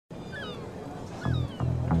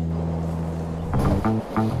A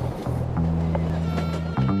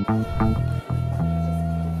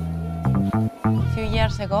few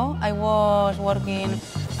years ago, I was working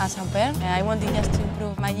as a pair. I wanted just to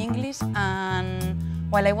improve my English, and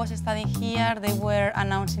while I was studying here, they were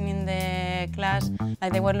announcing in the class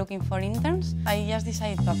that they were looking for interns. I just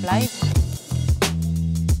decided to apply.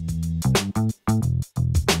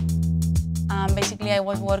 Basically, I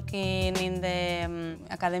was working in the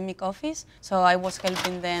academic office, so I was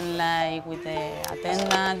helping them like with the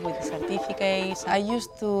attendance, with the certificates. I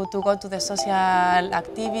used to go to the social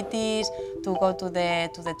activities, to go to the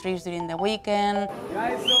trips during the weekend.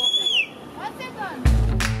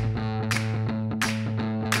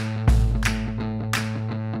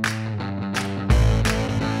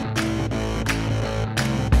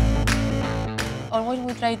 Always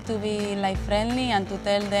we try to be like friendly and to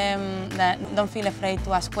tell them that don't feel afraid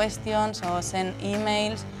to ask questions or send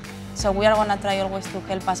emails. So we are going to try always to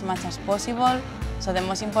help as much as possible. So the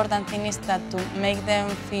most important thing is that to make them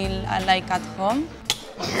feel like at home.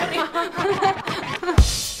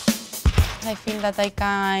 I feel that I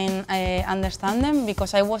can understand them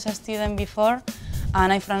because I was a student before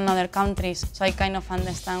and I'm from another countries, so I kind of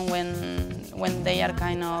understand when they are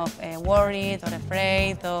kind of worried or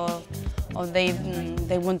afraid, or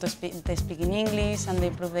they want to speak in English and they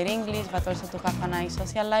improve their English, but also to have a nice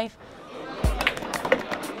social life.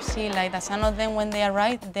 See, like that some of them, when they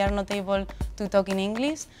arrive, they are not able to talk in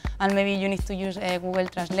English, and maybe you need to use a Google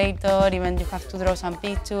Translator, even you have to draw some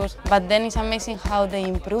pictures. But then it's amazing how they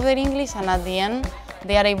improve their English, and at the end,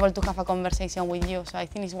 they are able to have a conversation with you. So I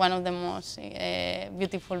think it's one of the most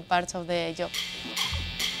beautiful parts of the job.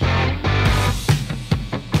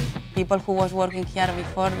 People who was working here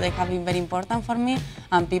before, they have been very important for me,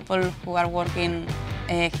 and people who are working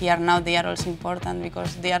here now, they are also important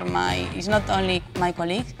because they are it's not only my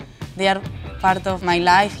colleagues, they are part of my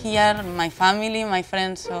life here, my family, my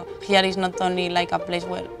friends. So here is not only like a place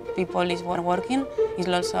where people is working, it's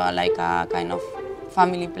also like a kind of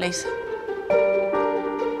family place.